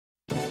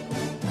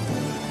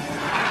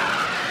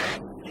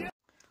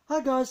Hi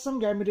guys, some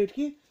Gamer Dude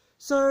here.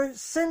 So,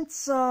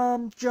 since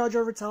G.I. Joe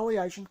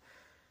Retaliation,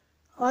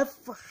 I've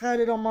had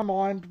it on my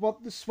mind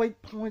what the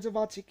sweet point of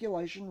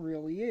articulation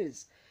really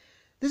is.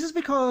 This is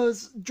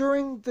because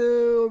during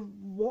the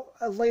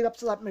lead up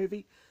to that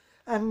movie,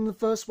 and the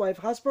first wave,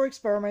 Hasbro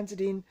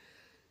experimented in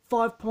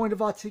 5-point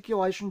of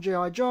articulation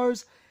G.I.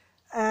 Joes,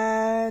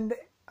 and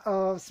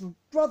some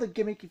rather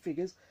gimmicky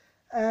figures,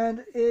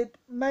 and it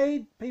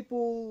made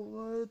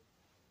people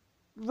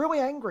really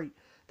angry.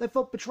 They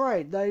felt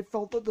betrayed. They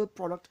felt that the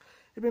product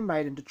had been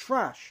made into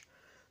trash.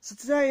 So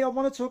today I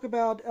want to talk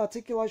about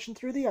articulation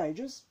through the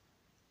ages.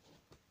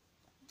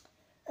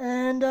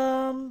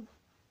 And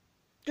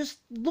just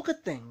look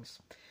at things.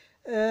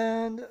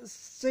 And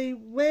see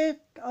where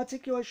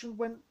articulation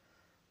went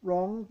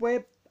wrong.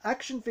 Where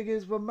action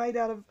figures were made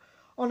out of,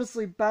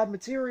 honestly, bad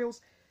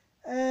materials.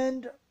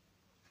 And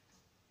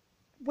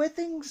where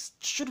things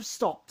should have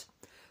stopped.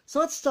 So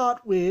let's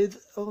start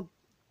with...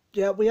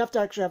 yeah, we have to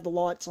actually have the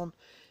lights on,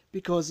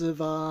 because of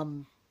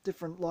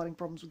different lighting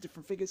problems with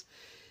different figures.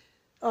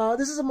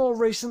 This is a more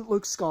recent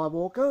Luke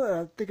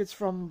Skywalker. I think it's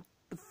from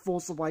The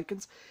Force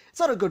Awakens. It's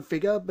not a good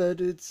figure,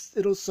 but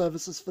it'll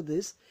service us for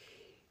this.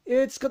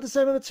 It's got the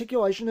same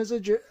articulation as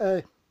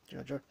a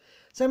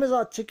same as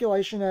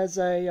articulation as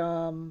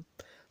a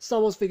Star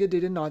Wars figure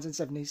did in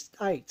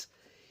 1978.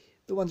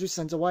 The ones we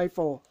sent away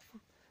for.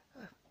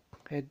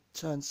 Head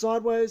turned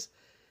sideways,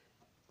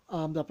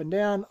 arms up and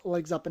down,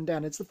 legs up and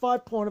down. It's the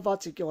 5-point of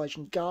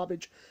articulation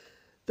garbage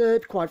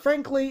that, quite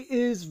frankly,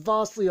 is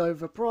vastly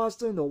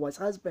overpriced and always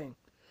has been.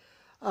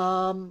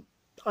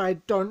 I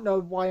don't know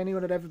why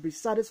anyone would ever be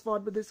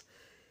satisfied with this.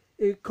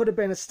 It could have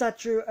been a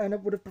statue and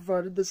it would have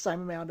provided the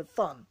same amount of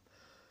fun,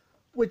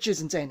 which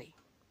isn't any.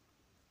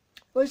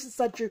 At least the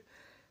statue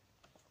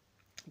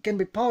can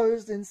be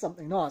posed in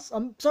something nice.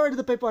 I'm sorry to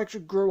the people who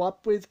actually grew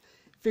up with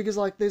figures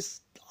like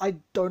this. I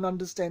don't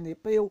understand the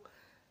appeal,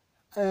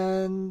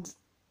 and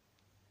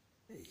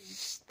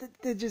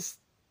they're just...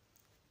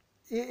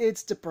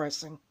 it's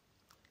depressing.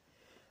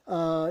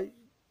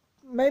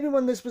 Maybe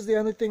when this was the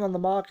only thing on the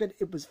market,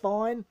 it was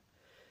fine,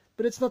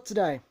 but it's not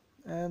today.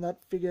 And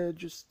that figure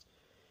just...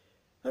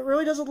 it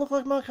really doesn't look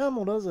like Mark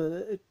Hamill, does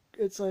it?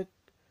 It's a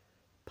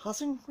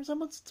passing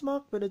resemblance to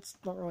Mark, but it's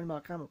not really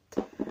Mark Hamill.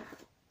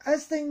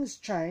 As things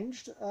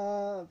changed,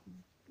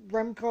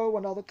 Remco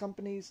and other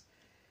companies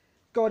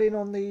got in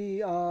on the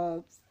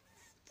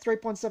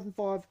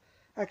 3.75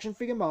 action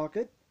figure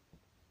market.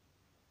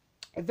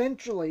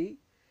 Eventually,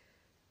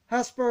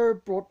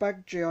 Hasbro brought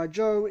back G.I.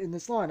 Joe in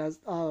this line, as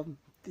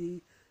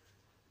the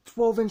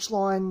 12-inch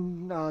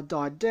line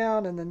died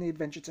down, and then the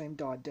Adventure Team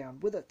died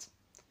down with it.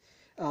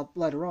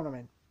 Later on, I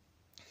mean.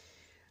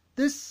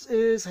 This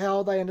is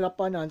how they ended up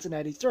by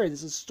 1983.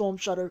 This is Storm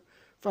Shadow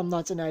from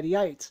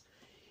 1988.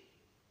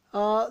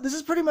 This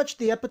is pretty much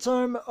the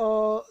epitome,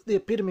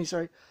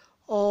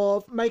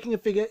 of making a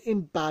figure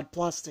in bad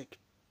plastic.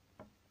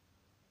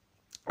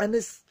 And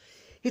this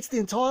hits the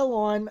entire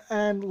line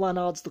and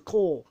Lannard's the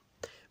core,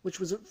 which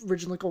was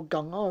originally called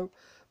Gung-Ho,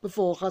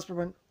 before Hasbro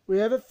went, we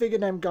have a figure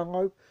named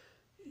Gung-Ho,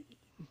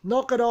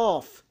 knock it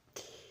off.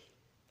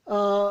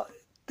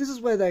 This is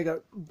where they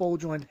go ball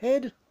joint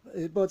head,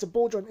 but it's a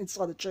ball joint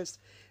inside the chest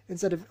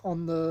instead of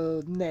on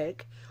the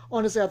neck.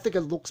 Honestly, I think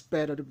it looks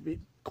better, to be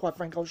quite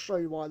frank. I'll show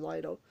you why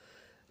later.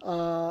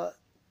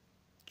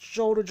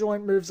 Shoulder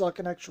joint moves like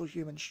an actual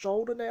human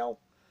shoulder now.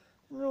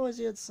 I didn't realise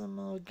he had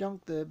some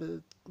gunk there,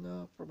 but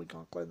no, probably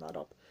can't clean that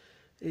up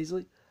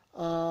easily.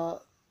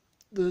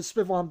 The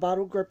swivel arm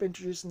battle grip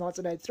introduced in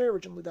 1983,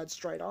 originally they had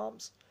straight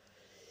arms.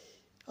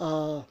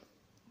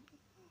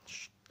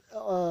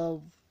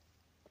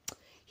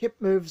 Hip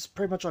moves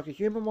pretty much like a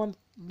human one.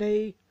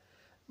 Knee,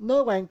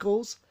 no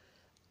ankles,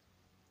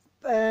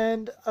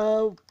 and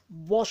a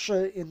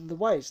washer in the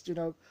waist,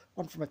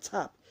 one from a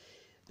tap.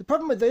 The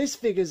problem with these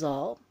figures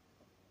are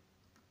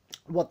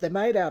what they're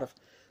made out of.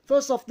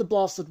 First off, the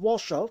blasted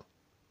washer,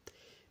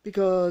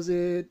 because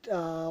it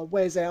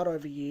wears out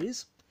over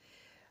years.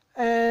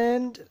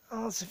 And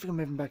let's see if we can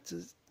move them back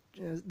to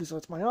this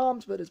hurts my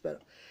arms, but it's better.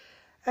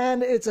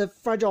 And it's a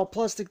fragile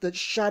plastic that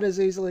shatters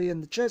easily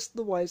in the chest,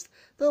 the waist,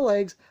 the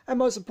legs, and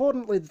most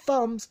importantly the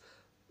thumbs,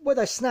 where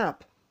they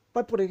snap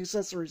by putting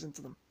accessories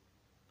into them.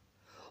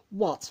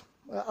 What?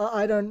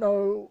 I don't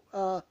know.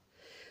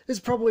 This is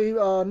probably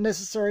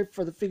necessary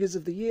for the figures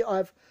of the year.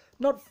 I've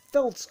not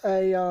felt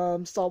a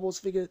Star Wars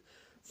figure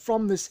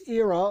from this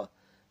era,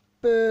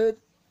 but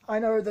I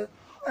know that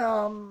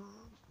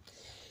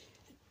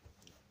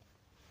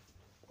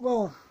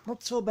well,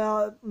 not till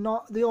about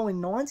the early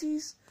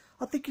 90s,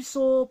 I think you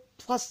saw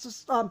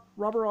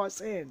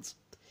rubberized hands.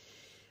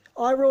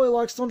 I really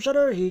like Storm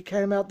Shadow. He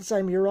came out the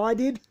same year I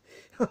did,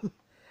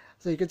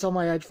 so you can tell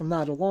my age from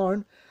that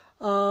alone.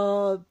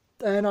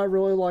 And I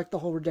really like the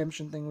whole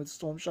redemption thing with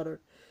Storm Shadow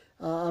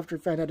after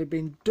he found out he'd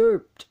been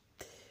duped.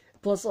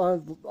 Plus, I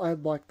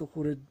like the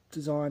hooded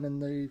design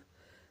and the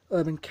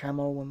urban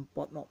camo and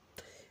whatnot.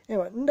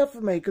 Anyway, enough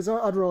of me, because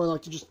I'd really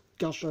like to just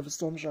gush over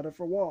Storm Shadow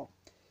for a while.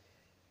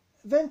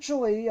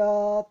 Eventually,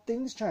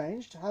 things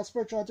changed.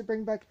 Hasbro tried to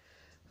bring back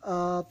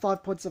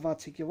 5 points of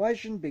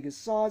articulation, bigger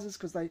sizes,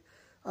 because they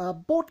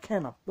bought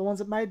Kenner, the ones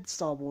that made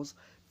Star Wars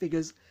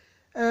figures,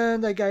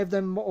 and they gave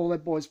them all their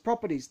boys'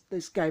 properties.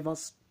 This gave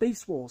us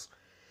Beast Wars.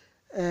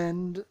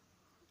 And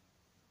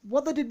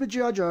what they did with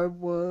G.I. Joe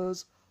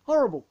was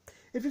horrible.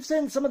 If you've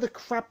seen some of the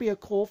crappier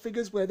core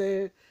figures where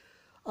they're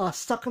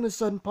stuck in a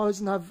certain pose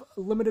and have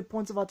limited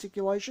points of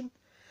articulation,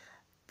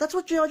 that's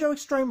what G.I. Joe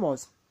Extreme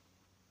was.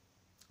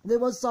 There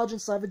was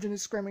Sergeant Savage and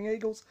his Screaming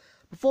Eagles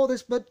before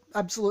this, but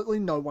absolutely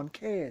no one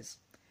cares.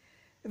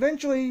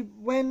 Eventually,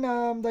 when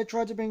they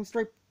tried to bring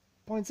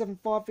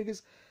 3.75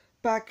 figures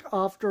back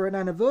after an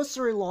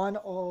anniversary line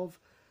of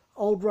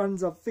old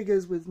runs of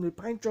figures with new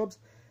paint jobs,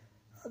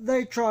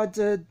 they tried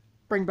to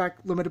bring back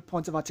limited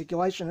points of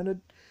articulation, and it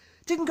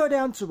didn't go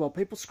down too well.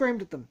 People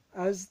screamed at them.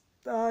 As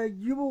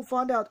you will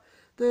find out,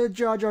 the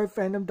G.I. Joe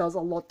fandom does a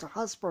lot to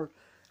Hasbro.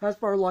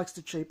 Hasbro likes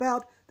to cheap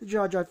out. The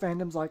G.I. Joe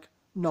fandom's like,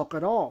 knock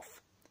it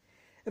off.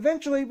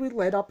 Eventually, we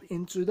led up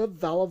into the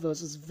Valor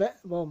versus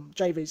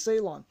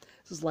JVC line.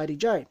 This is Lady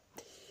J.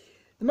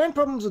 The main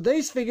problems with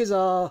these figures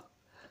are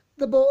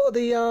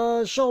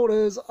the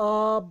shoulders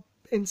are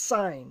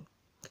insane.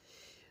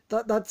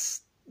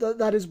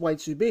 That is way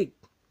too big.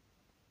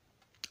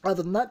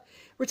 Other than that,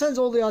 retains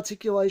all the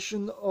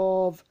articulation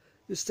of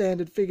your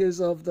standard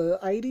figures of the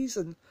 80s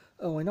and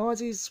early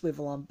 90s,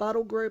 swivel arm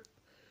battle grip,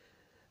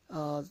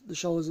 the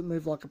shoulders that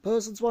move like a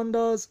person's one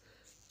does,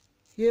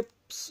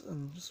 hips,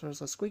 and as far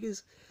as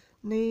squeakers,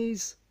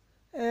 knees,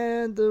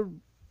 and the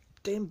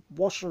damn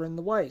washer in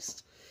the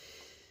waist.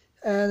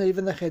 And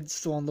even the head's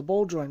still on the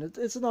ball joint.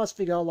 It's a nice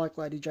figure. I like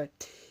Lady J.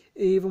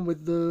 Even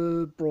with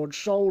the broad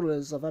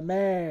shoulders of a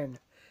man.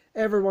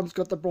 Everyone's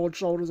got the broad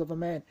shoulders of a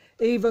man.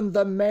 Even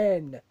the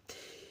men.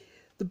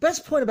 The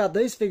best point about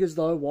these figures,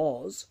 though,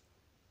 was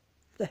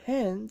the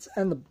hands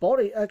and the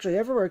body, actually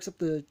everywhere except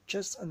the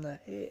chest and the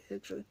head.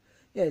 Actually,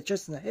 yeah,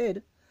 chest and the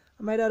head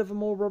are made out of a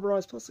more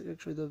rubberized plastic.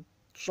 Actually, the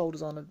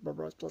shoulders aren't a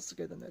rubberized plastic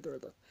than they're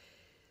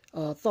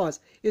the thighs.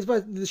 It's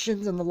both the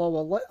shins and the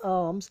lower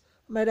arms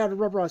are made out of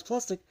rubberized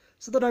plastic,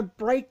 so they don't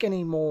break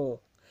anymore.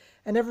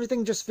 And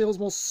everything just feels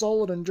more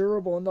solid and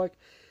durable. And like,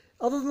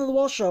 other than the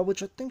washer,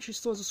 which I think she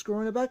still has a screw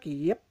in her back.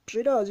 Yep,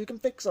 she does. You can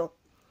fix her.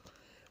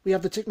 We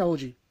have the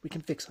technology. We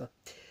can fix her.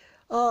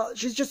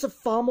 She's just a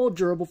far more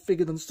durable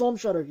figure than Storm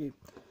Shadow here.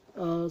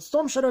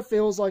 Storm Shadow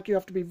feels like you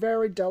have to be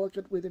very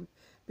delicate with him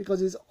because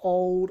he's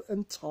old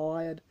and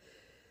tired.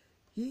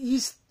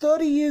 He's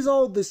 30 years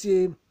old this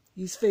year.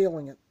 He's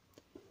feeling it.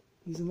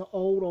 He's an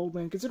old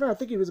man. Considering I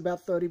think he was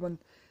about 30 when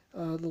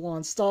the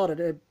line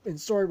started in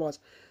story-wise.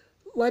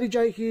 Lady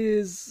J here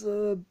is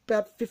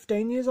about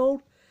 15 years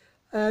old.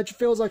 She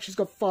feels like she's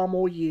got far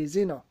more years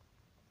in her.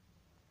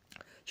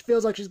 She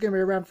feels like she's going to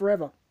be around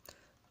forever.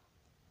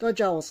 Don't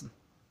you, Allison?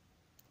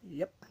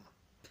 Yep.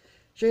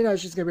 She knows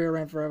she's going to be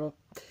around forever.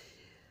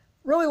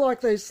 Really like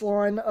this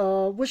line.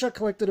 Wish I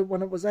collected it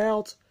when it was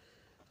out.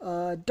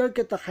 Don't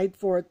get the hate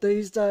for it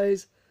these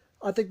days.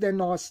 I think they're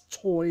nice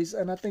toys,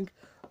 and I think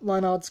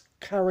Leonard's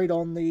carried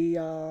on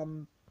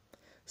the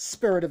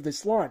spirit of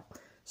this line.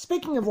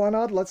 Speaking of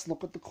Leonard, let's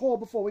look at the core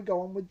before we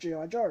go on with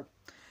G.I. Joe.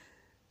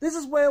 This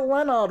is where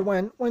Leonard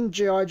went when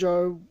G.I.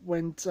 Joe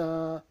went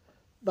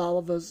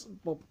Valor vs.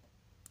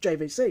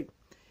 JVC.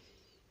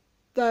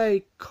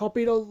 They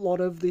copied a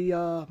lot of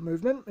the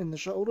movement in the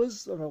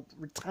shoulders, or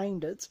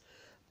retained it,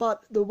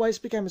 but the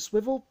waist became a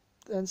swivel,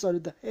 and so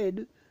did the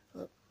head,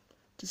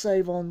 to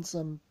save on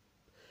some...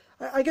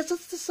 I guess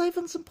it's to save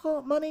on some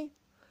part money,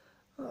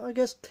 I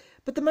guess.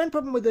 But the main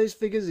problem with these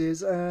figures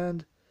is,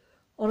 and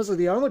honestly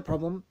the only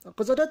problem,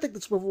 because I don't think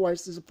the swivel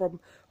waist is a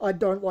problem, I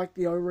don't like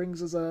the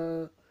O-rings as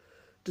a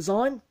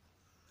design.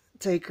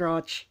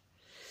 T-crotch.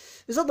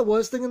 It's not the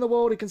worst thing in the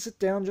world. It can sit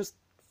down just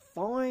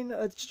fine.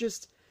 It's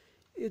just...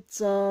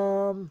 It's,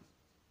 when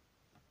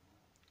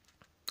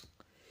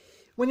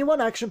you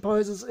want action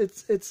poses,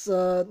 it's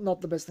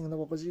not the best thing in the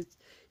world, because you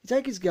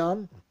take his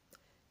gun,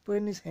 put it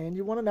in his hand,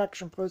 you want an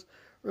action pose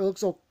where it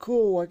looks all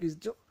cool, like he's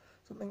doing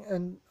something,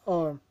 and,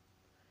 oh,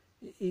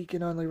 he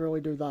can only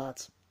really do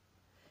that.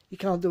 He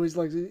can't do his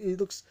legs. He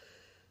looks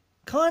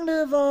kind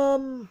of,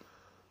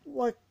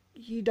 like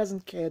he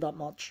doesn't care that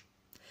much.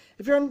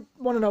 If you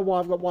want to know why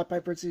I've got white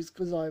paper, it's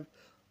because I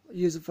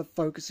use it for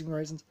focusing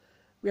reasons.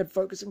 We had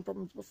focusing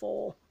problems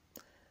before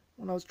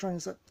when I was trying to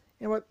set.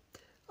 Anyway,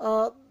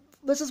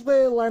 this is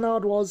where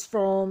Leonard was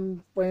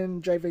from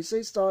when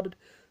JVC started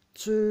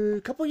to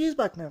a couple of years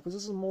back now, because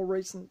this is a more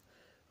recent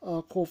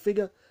core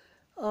figure.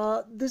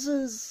 This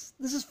is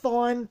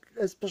fine,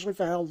 especially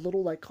for how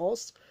little they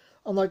cost.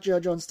 Unlike G.I.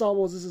 Joe and Star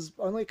Wars, this is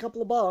only a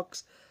couple of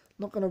bucks.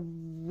 Not going to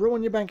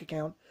ruin your bank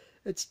account.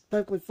 It's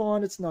perfectly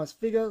fine. It's a nice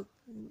figure.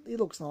 He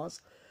looks nice.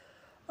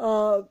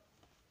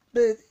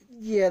 But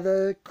yeah,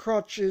 the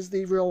crotch is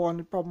the real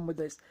only problem with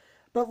this.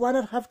 But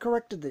Leonard have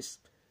corrected this,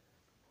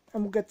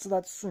 and we'll get to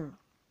that soon.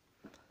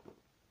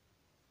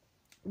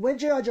 Where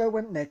G.I. Joe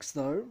went next,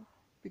 though,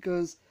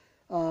 because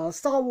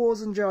Star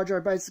Wars and G.I.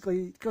 Joe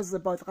basically, because they're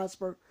both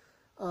Hasbro,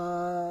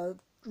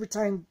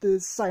 retained the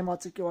same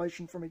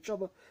articulation from each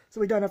other,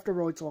 so we don't have to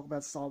really talk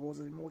about Star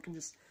Wars anymore. We can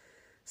just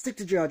stick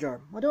to G.I.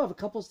 Joe. I do have a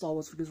couple of Star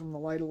Wars figures from the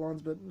later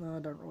lines, but I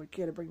don't really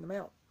care to bring them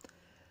out.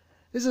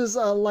 This is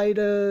a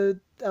later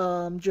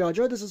G.I.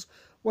 Joe. This is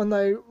when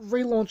they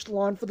relaunched the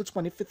line for the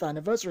 25th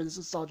anniversary. This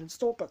is Sergeant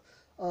Stalker,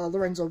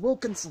 Lorenzo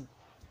Wilkinson.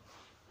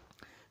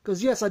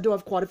 Because, yes, I do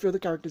have quite a few of the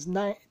characters'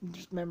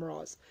 names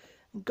memorized.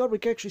 And God, we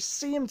can actually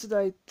see him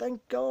today.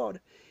 Thank God.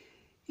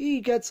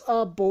 He gets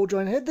a ball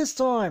joint head this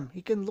time.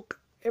 He can look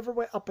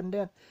everywhere up and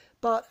down.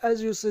 But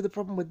as you'll see, the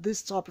problem with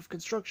this type of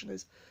construction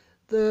is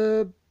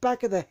the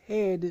back of the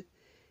head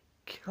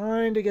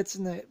kind of gets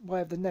in the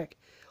way of the neck.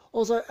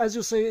 Also, as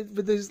you'll see,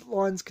 with these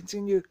lines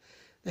continue,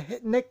 the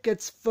neck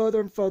gets further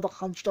and further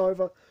hunched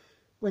over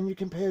when you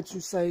compare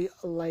to, say,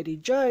 Lady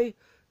J,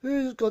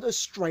 who's got a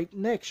straight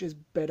neck. She has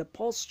better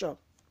posture.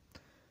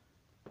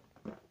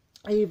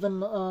 Even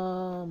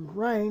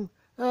Rain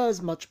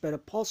has much better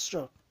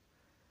posture.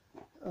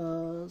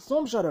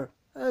 Storm Shadow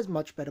has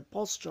much better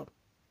posture.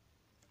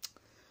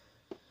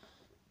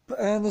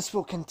 And this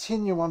will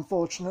continue,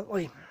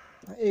 unfortunately.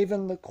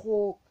 Even the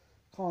core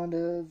kind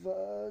of...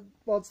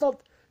 well, it's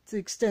not to the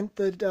extent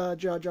that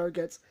G.I. Joe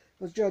gets,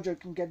 because G.I. Joe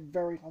can get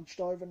very hunched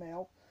over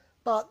now.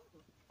 But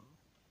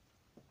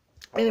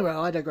anyway,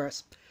 I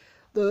digress.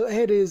 The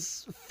head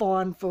is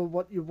fine for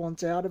what you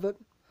want out of it.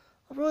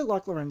 I really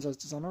like Lorenzo's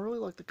design. I really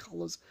like the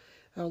colours.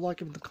 I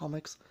like him in the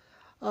comics.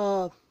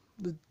 The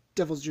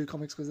Devil's Due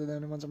comics, because they're the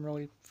only ones I'm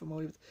really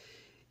familiar with.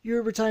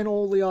 You retain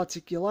all the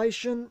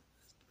articulation,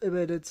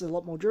 but it's a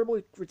lot more durable.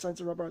 It retains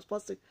the rubberized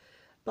plastic.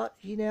 But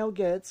he now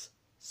gets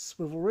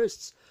swivel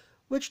wrists,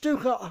 which do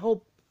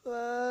help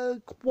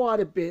quite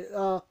a bit.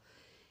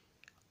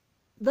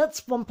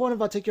 That's one point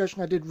of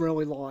articulation I did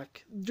really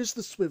like. Just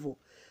the swivel.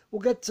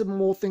 We'll get to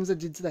more things I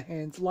did to the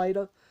hands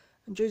later.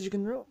 And geez, you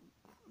can...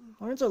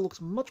 Lorenzo looks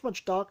much,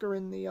 much darker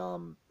in the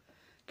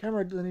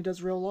camera than he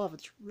does real life.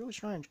 It's really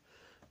strange.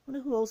 I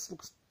wonder who else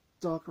looks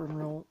darker in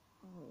real...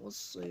 let's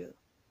see it.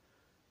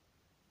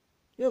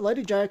 Yeah,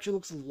 Lady J actually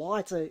looks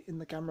lighter in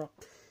the camera.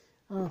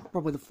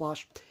 Probably the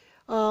flash.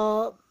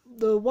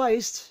 The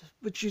waist,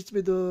 which used to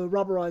be the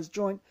rubberized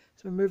joint,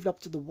 has been moved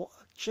up to the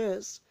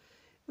chest,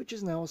 which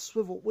is now a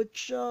swivel.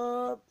 Which,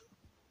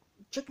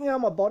 checking out how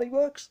my body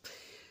works,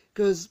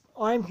 because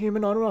I'm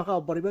human, I don't know how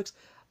a body works.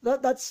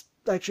 That's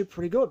actually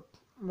pretty good.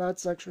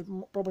 That's actually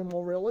probably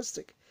more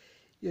realistic.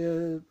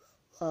 Your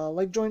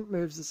leg joint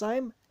moves the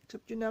same,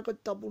 except you now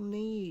got double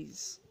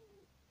knees.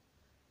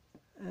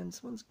 And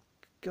someone's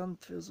gun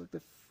feels like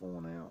they've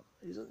fallen out.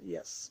 Is it?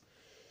 Yes.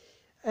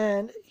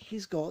 And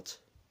he's got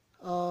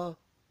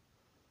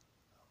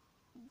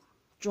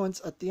joints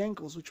at the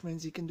ankles, which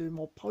means he can do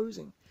more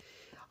posing.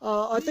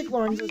 I think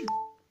Lorenzo's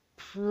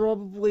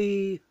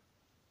probably...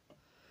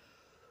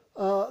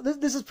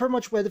 this is pretty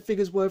much where the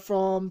figures were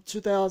from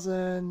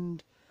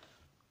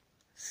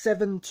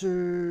 2007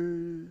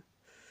 to...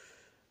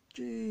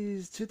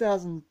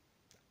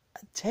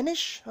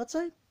 2010-ish, I'd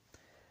say.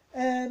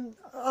 And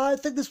I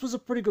think this was a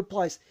pretty good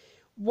place.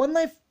 When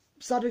they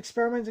started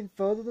experimenting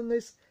further than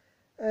this,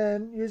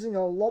 and using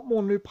a lot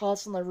more new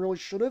parts than they really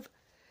should have,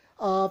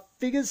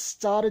 figures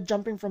started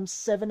jumping from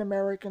 7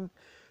 American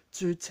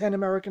to 10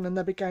 American, and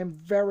they became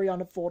very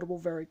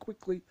unaffordable very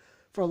quickly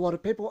for a lot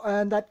of people,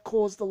 and that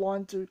caused the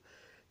line to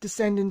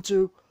descend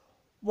into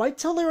wait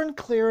till they're in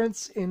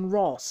clearance in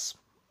Ross,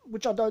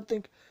 which I don't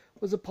think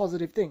was a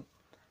positive thing.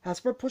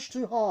 Hasbro pushed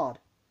too hard.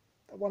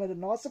 They wanted a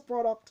nicer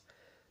product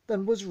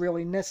than was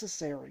really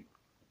necessary.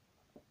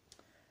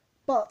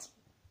 But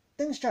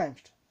things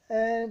changed,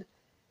 and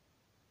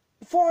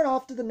before and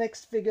after the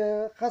next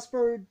figure,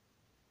 Hasbro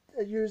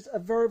used a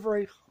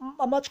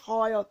much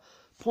higher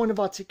point of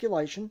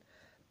articulation,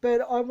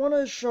 but I want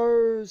to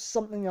show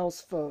something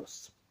else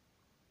first,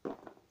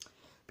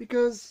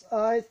 because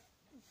I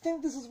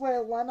think this is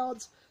where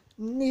Lannard's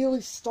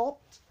nearly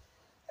stopped,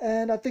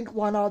 and I think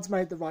Lannard's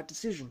made the right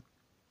decision.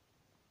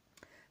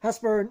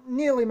 Hasbro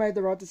nearly made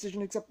the right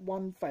decision, except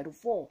one fatal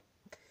flaw.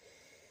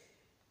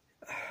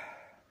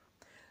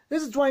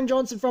 This is Dwayne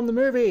Johnson from the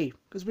movie,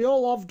 because we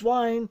all love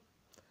Dwayne.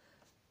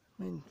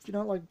 I mean, if you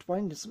don't like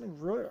Dwayne, there's something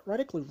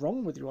radically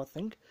wrong with you, I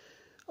think.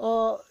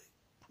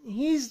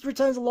 He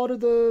retains a lot of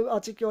the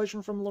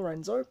articulation from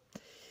Lorenzo.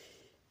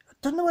 I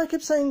don't know why I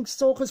keep saying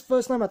Stalker's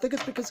first name. I think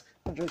it's because,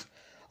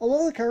 a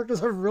lot of the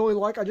characters I really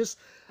like, I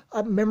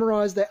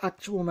memorize their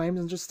actual names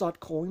and just start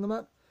calling them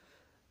that.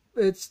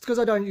 It's because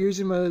I don't use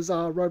him as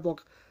Roadblock,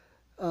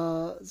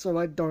 so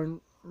I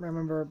don't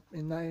remember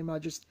his name. I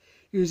just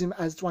use him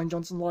as Dwayne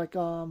Johnson, like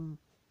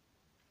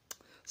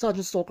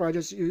Sergeant Stalker. I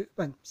just use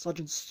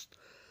Sergeant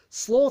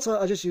Slaughter.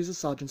 I just use as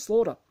Sergeant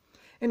Slaughter.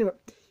 Anyway,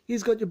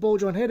 he's got your ball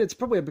joint head. It's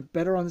probably a bit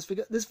better on this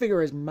figure. This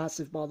figure is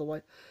massive, by the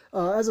way.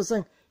 As I was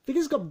saying,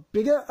 figures got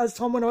bigger as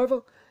time went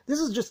over. This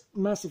is just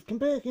massive.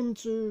 Compare him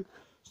to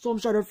Storm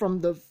Shadow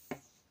from the...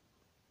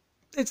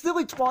 It's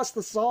nearly twice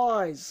the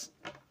size.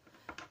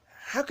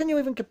 How can you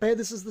even compare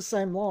this as the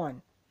same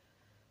line?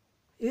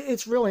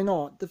 It's really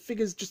not. The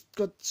figures just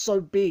got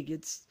so big.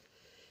 It's...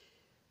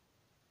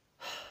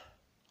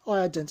 I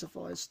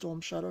identify as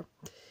Storm Shadow.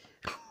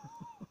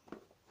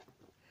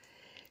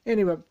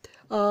 Anyway,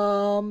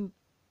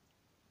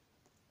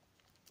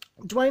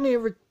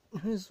 Dwayne,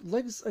 his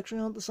legs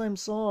actually aren't the same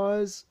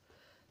size.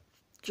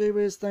 Gee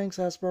whiz, thanks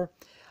Hasbro.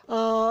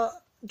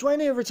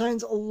 Dwayne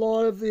retains a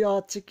lot of the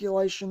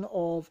articulation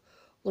of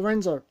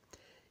Lorenzo.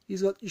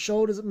 He's got your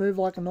shoulders that move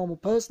like a normal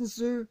person's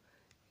do.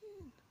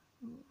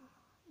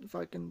 If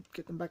I can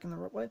get them back in the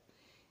right way.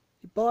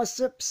 Your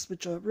biceps,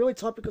 which are really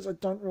tight because I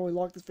don't really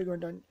like this figure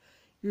and don't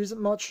use it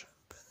much.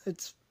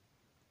 It's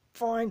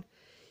fine.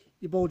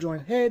 Your ball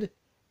joint head.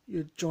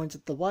 Your joints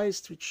at the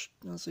waist, which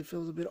honestly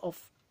feels a bit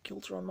off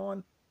kilter on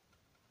mine.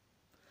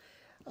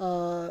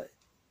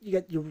 You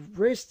get your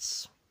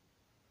wrists.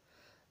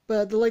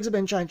 But the legs have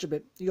been changed a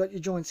bit. You got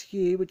your joints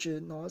here, which are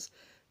nice.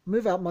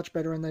 Move out much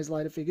better in these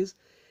later figures.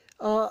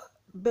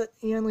 But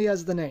he only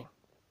has the knee.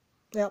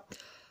 Now,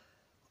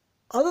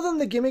 other than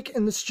the gimmick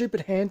and the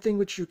stupid hand thing,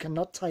 which you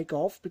cannot take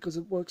off because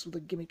it works with a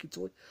gimmicky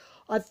toy,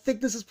 I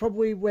think this is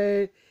probably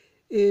where,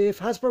 if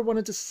Hasbro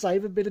wanted to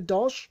save a bit of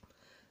dosh,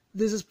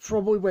 this is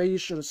probably where you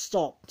should have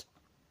stopped.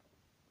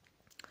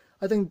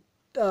 I think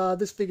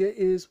this figure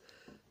is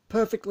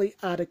perfectly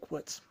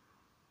adequate.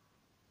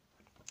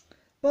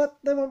 But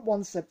they went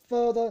one step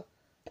further,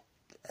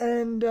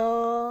 and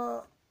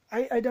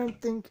I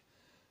don't think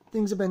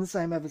things have been the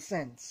same ever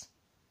since.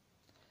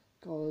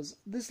 Because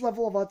this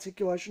level of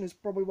articulation is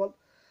probably what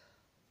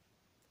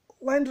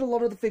landed a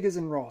lot of the figures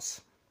in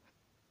Ross.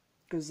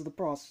 Because of the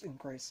price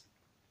increase.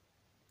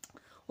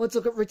 Let's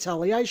look at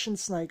Retaliation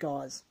Snake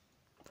Eyes.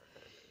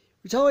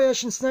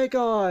 Retaliation Snake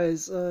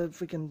Eyes. If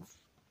we can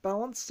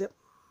balance. Yep.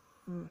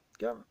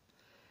 Go.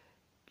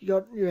 You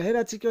got your head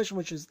articulation,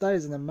 that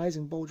is an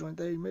amazing ball joint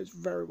there. He moves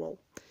very well.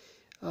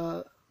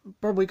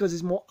 Probably because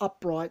he's more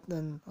upright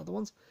than other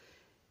ones.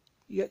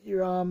 You got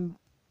your arm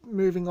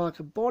moving like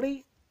a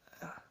body.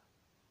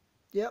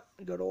 Yep,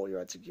 you got all your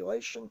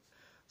articulation.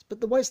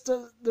 But the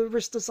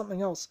wrist does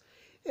something else.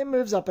 It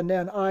moves up and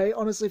down. I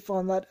honestly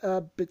find that a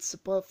bit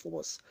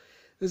superfluous.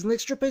 There's an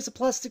extra piece of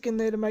plastic in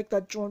there to make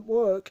that joint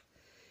work.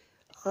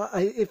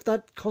 If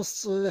that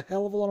costs a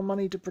hell of a lot of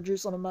money to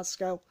produce on a mass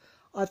scale,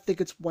 I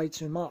think it's way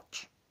too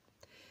much.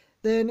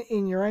 Then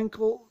in your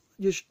ankle,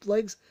 your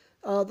legs,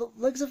 the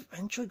legs have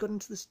eventually got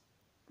into this,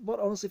 what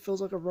honestly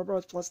feels like a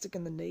rubberized plastic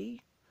in the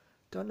knee.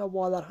 Don't know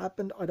why that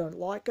happened. I don't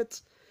like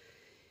it.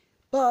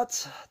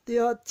 But the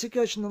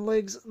articulation of the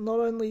legs, not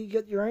only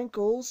get your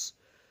ankles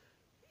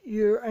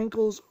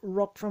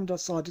rock from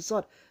side to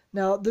side.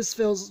 Now, this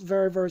feels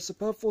very, very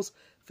superfluous.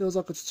 Feels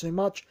like it's too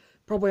much.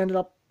 Probably ended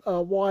up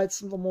why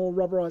it's more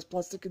rubberized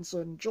plastic in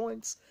certain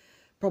joints.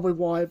 Probably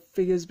why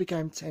figures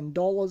became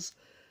 $10.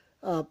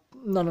 Not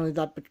only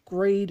that, but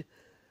greed.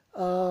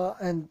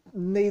 And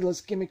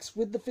needless gimmicks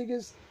with the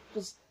figures.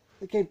 Because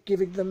they keep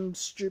giving them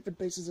stupid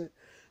pieces of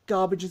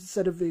garbage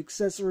instead of the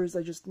accessories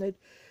they just need.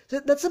 So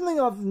that's something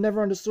I've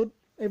never understood,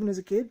 even as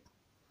a kid.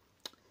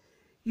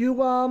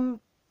 You, only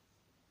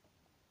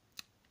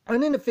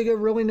in a figure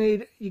really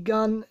need your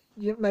gun,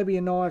 maybe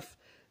a knife,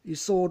 your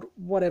sword,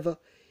 whatever.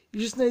 You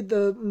just need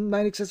the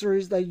main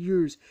accessories they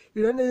use.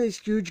 You don't need these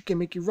huge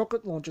gimmicky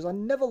rocket launchers. I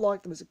never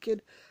liked them as a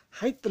kid.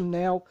 Hate them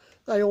now.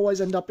 They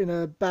always end up in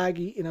a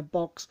baggie, in a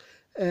box,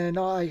 and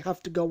I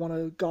have to go on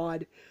a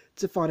guide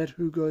to find out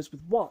who goes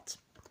with what.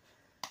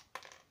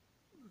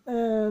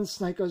 And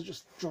Snake Eyes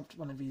just dropped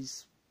one of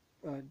his...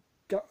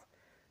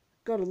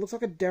 God, it looks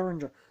like a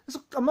Derringer.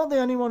 I'm not the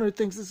only one who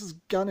thinks this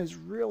gun is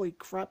really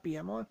crappy,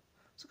 am I?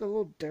 It's like a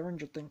little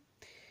Derringer thing.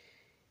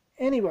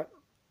 Anyway,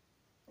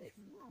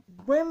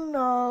 when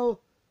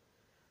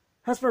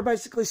Hasbro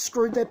basically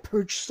screwed their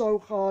pooch so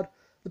hard,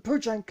 the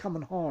pooch ain't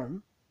coming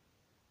home,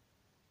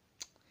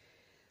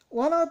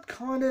 Leonard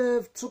kind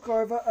of took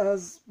over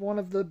as one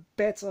of the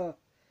better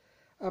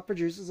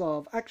producers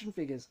of action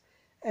figures.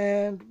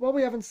 And while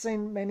we haven't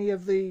seen many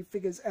of the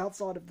figures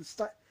outside of the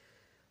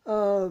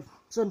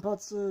certain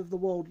parts of the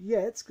world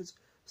yet, because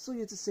still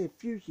yet to see a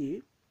few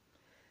here,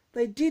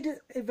 they did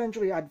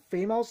eventually add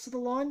females to the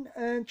line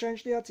and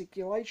change the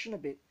articulation a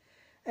bit.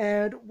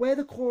 And where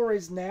the core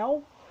is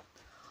now,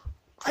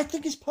 I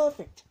think is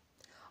perfect.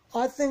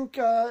 I think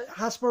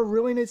Hasbro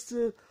really needs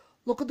to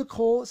look at the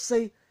core,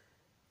 see,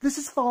 this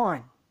is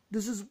fine.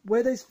 This is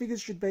where these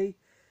figures should be.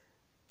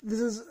 This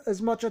is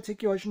as much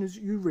articulation as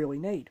you really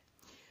need.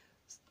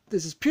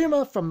 This is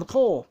Puma from the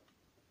core.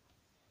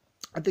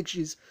 I think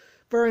she's a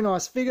very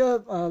nice figure.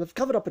 They've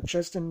covered up a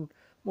chest in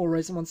more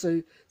recent ones,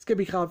 so it's going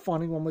to be hard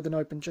finding one with an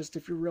open chest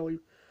if you really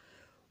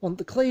want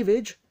the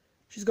cleavage.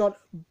 She's got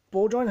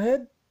ball joint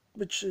head,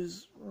 which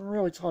is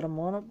really tight on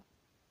mine,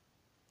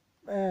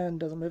 and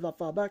doesn't move that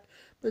far back,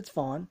 but it's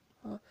fine.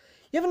 You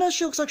ever notice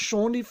she looks like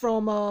Shaundy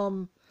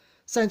from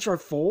Saints Row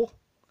 4?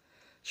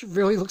 She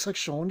really looks like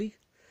Shaundy.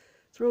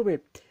 It's real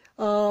weird.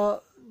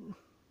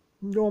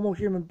 Normal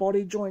human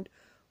body joint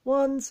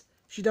ones.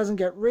 She doesn't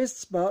get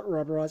wrists, but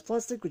rubberized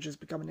plastic, which has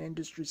become an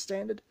industry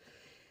standard.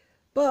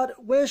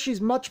 But where she's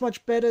much,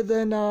 much better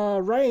than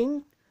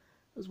Rain,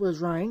 where's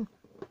Rain?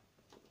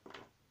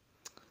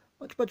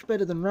 Much, much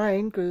better than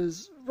Rain,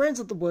 because Rain's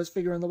not the worst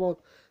figure in the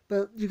world,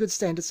 but you could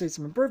stand to see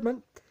some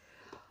improvement.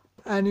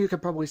 And you can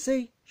probably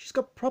see she's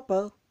got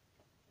proper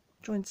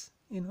joints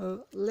in her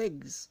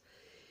legs.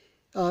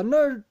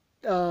 No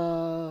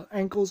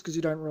ankles because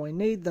you don't really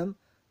need them,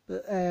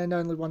 and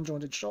only one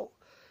jointed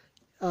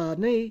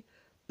knee.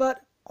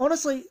 But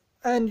honestly,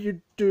 and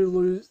you do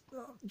lose.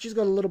 She's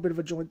got a little bit of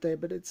a joint there,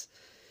 but it's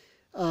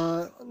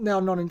now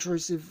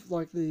non-intrusive.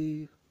 Like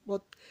it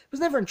was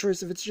never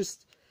intrusive. It's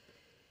just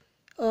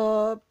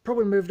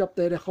probably moved up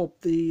there to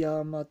help the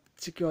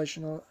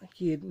articulation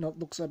here not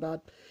look so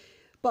bad.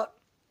 But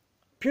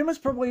Puma's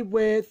probably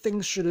where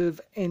things should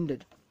have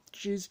ended.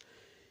 She's,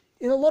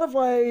 in a lot of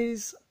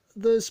ways,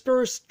 the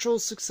spiritual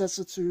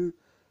successor to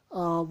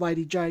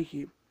Lady J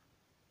here.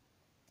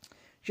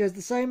 She has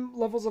the same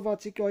levels of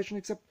articulation,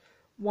 except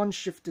one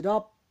shifted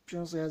up. She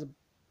also has a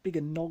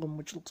bigger noggin,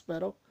 which looks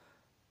better.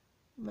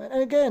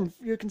 And again,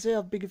 you can see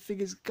how big a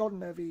figure's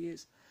gotten over the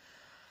years.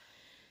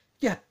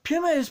 Yeah,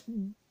 Puma is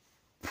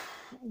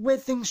where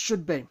things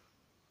should be.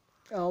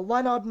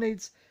 Leinard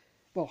needs,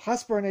 well,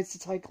 Hasbro needs to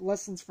take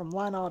lessons from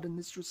Leinard in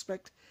this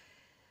respect.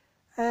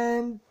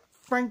 And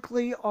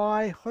frankly,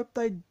 I hope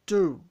they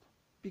do.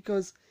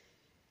 Because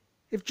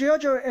if G.I.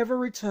 Joe ever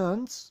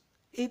returns,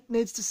 it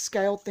needs to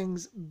scale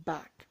things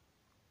back.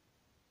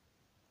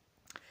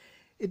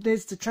 It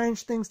needs to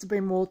change things to be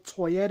more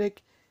toyetic.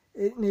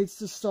 It needs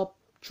to stop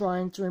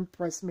trying to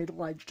impress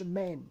middle-aged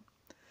men.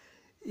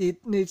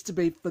 It needs to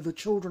be for the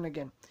children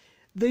again.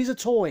 These are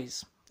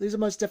toys. These are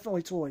most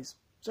definitely toys.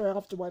 Sorry, I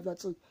have to wave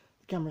that so the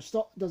camera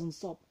doesn't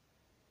stop.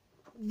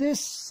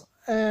 This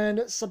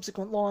and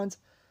subsequent lines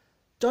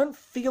don't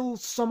feel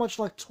so much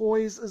like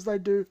toys as they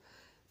do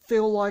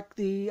feel like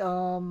the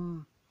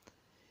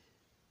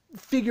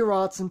figure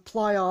arts and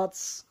play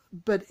arts,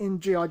 but in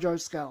G.I. Joe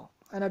scale.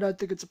 And I don't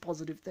think it's a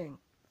positive thing.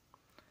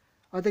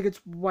 I think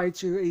it's way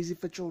too easy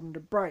for children to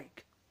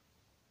break.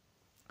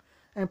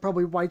 And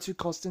probably way too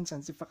cost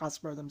intensive for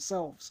Hasbro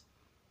themselves.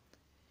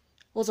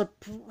 Also,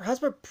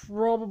 Hasbro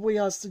probably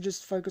has to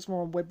just focus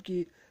more on web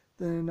gear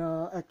than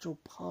actual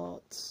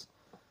parts.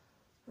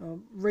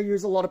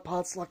 Reuse a lot of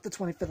parts like the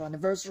 25th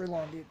anniversary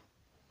line did.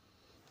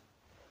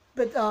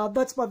 But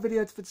that's my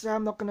video for today.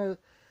 I'm not going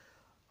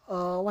to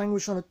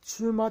languish on it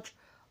too much.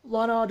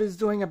 Leinard is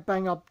doing a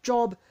bang-up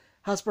job.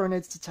 Hasbro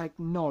needs to take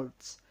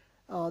notes.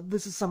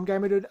 This is Some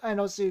Gamer Dude,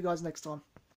 and I'll see you guys next time.